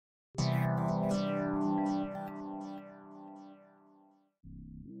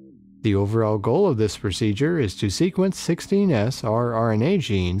The overall goal of this procedure is to sequence 16S rRNA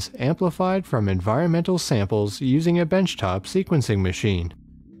genes amplified from environmental samples using a benchtop sequencing machine.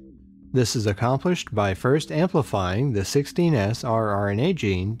 This is accomplished by first amplifying the 16S rRNA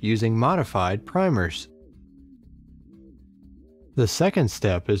gene using modified primers. The second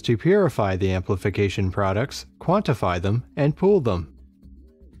step is to purify the amplification products, quantify them, and pool them.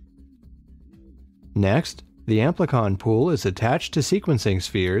 Next, the Amplicon pool is attached to sequencing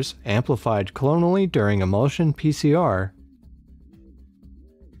spheres amplified clonally during emulsion PCR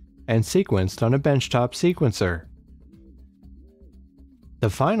and sequenced on a benchtop sequencer. The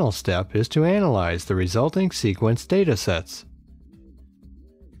final step is to analyze the resulting sequence datasets.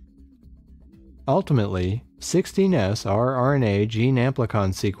 Ultimately, 16S rRNA gene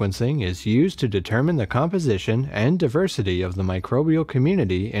amplicon sequencing is used to determine the composition and diversity of the microbial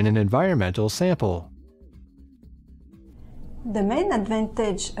community in an environmental sample. The main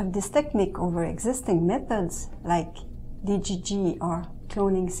advantage of this technique over existing methods like DGG or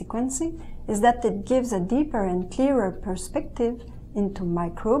cloning sequencing is that it gives a deeper and clearer perspective into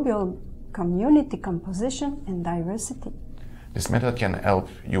microbial community composition and diversity. This method can help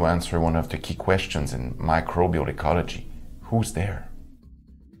you answer one of the key questions in microbial ecology. Who's there?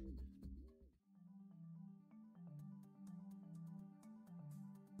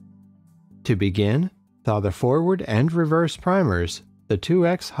 To begin, thaw the forward and reverse primers, the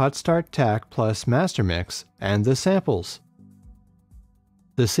 2X Hot Start Tack plus Master Mix, and the samples.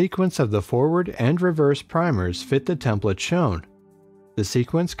 The sequence of the forward and reverse primers fit the template shown. The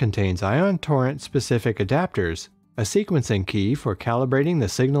sequence contains Ion-Torrent specific adapters, a sequencing key for calibrating the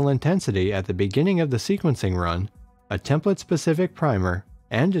signal intensity at the beginning of the sequencing run, a template-specific primer,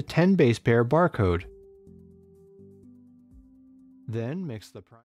 and a 10 base pair barcode. Then mix the primer.